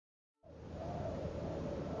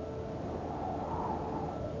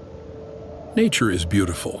Nature is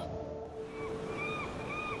beautiful.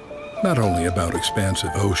 Not only about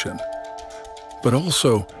expansive ocean, but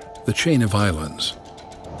also the chain of islands,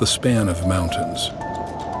 the span of mountains,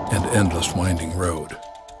 and endless winding road.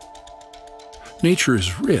 Nature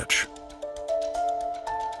is rich.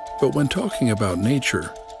 But when talking about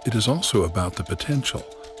nature, it is also about the potential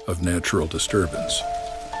of natural disturbance.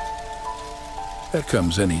 That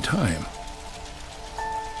comes any time,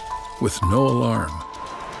 with no alarm.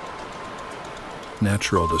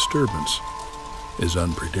 Natural disturbance is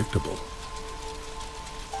unpredictable.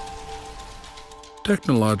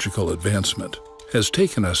 Technological advancement has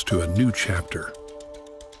taken us to a new chapter.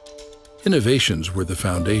 Innovations were the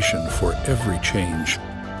foundation for every change,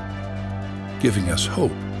 giving us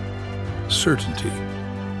hope, certainty,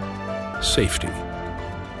 safety.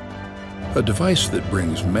 A device that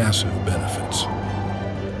brings massive benefits.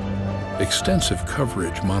 Extensive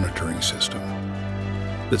coverage monitoring system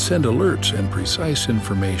that send alerts and precise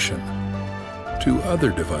information to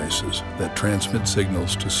other devices that transmit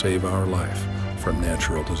signals to save our life from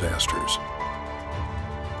natural disasters.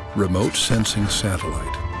 Remote Sensing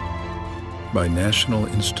Satellite by National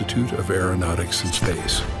Institute of Aeronautics and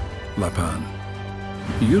Space, LAPAN.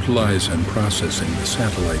 Utilize and processing the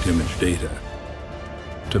satellite image data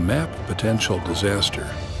to map potential disaster,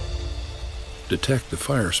 detect the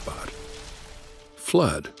fire spot,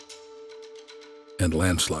 flood, and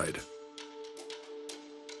landslide.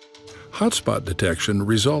 Hotspot detection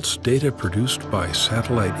results data produced by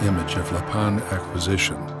satellite image of LAPAN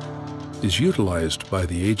acquisition is utilized by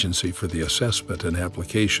the Agency for the Assessment and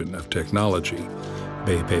Application of Technology,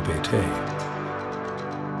 BPPT,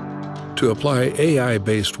 to apply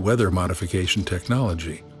AI-based weather modification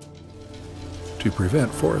technology to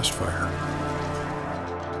prevent forest fire.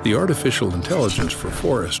 The artificial intelligence for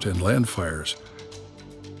forest and land fires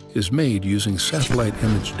is made using satellite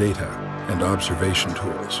image data and observation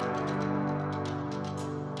tools.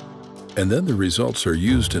 And then the results are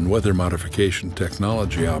used in weather modification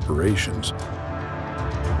technology operations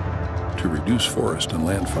to reduce forest and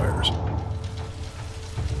land fires.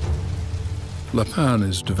 LAPAN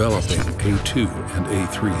is developing A2 and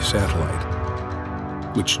A3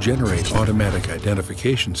 satellite, which generate automatic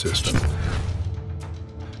identification system,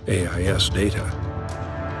 AIS data,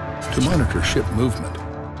 to monitor ship movement.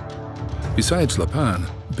 Besides LAPAN,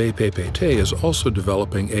 BPPT is also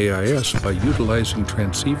developing AIS by utilizing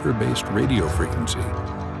transceiver-based radio frequency.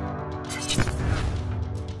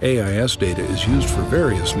 AIS data is used for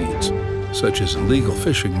various needs, such as illegal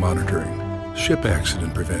fishing monitoring, ship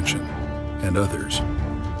accident prevention, and others.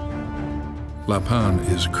 LAPAN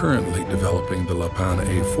is currently developing the LAPAN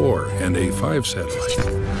A4 and A5 satellite.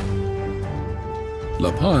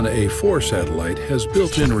 LAPAN A4 satellite has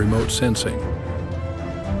built-in remote sensing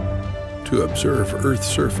to observe Earth's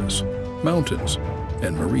surface, mountains,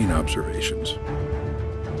 and marine observations.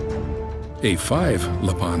 A5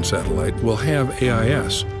 LAPAN satellite will have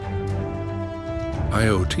AIS,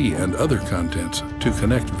 IoT, and other contents to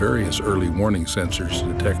connect various early warning sensors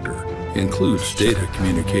detector. Includes data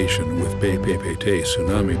communication with BPPT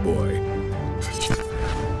Tsunami Buoy.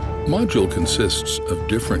 Module consists of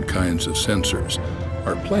different kinds of sensors,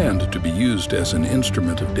 are planned to be used as an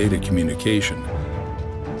instrument of data communication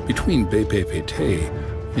between BPPT,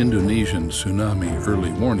 Indonesian Tsunami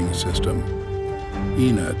Early Warning System,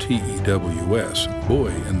 TEWS,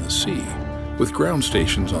 buoy in the sea, with ground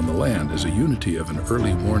stations on the land as a unity of an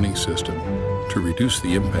early warning system to reduce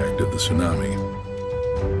the impact of the tsunami.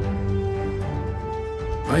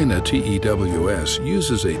 TEWS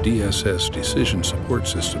uses a DSS decision support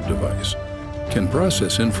system device, can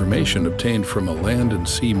process information obtained from a land and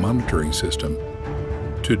sea monitoring system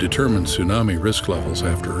to determine tsunami risk levels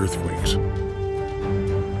after earthquakes.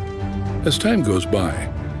 As time goes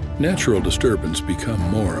by, natural disturbance become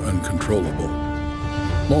more uncontrollable.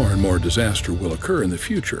 More and more disaster will occur in the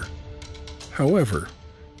future. However,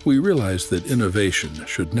 we realize that innovation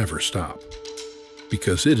should never stop,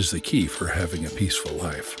 because it is the key for having a peaceful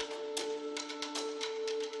life.